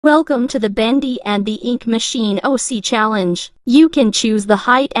Welcome to the Bendy and the Ink Machine OC Challenge. You can choose the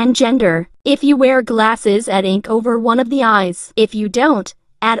height and gender. If you wear glasses, add ink over one of the eyes. If you don't,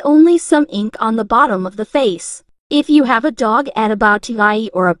 add only some ink on the bottom of the face. If you have a dog, add a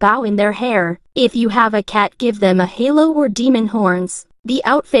BATIM or a bow in their hair. If you have a cat, give them a halo or demon horns. The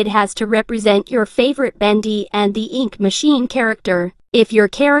outfit has to represent your favorite Bendy and the Ink Machine character. If your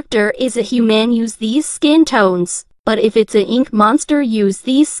character is a human, use these skin tones. But if it's an ink monster, use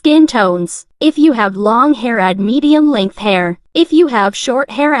these skin tones. If you have long hair, add medium length hair. If you have short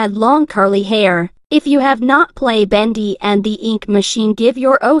hair, add long curly hair. If you have not played Bendy and the Ink Machine, give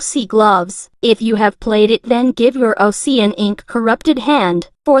your OC gloves. If you have played it, then give your OC an ink corrupted hand.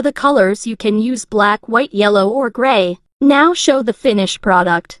 For the colors, you can use black, white, yellow, or gray. Now show the finished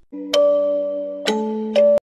product.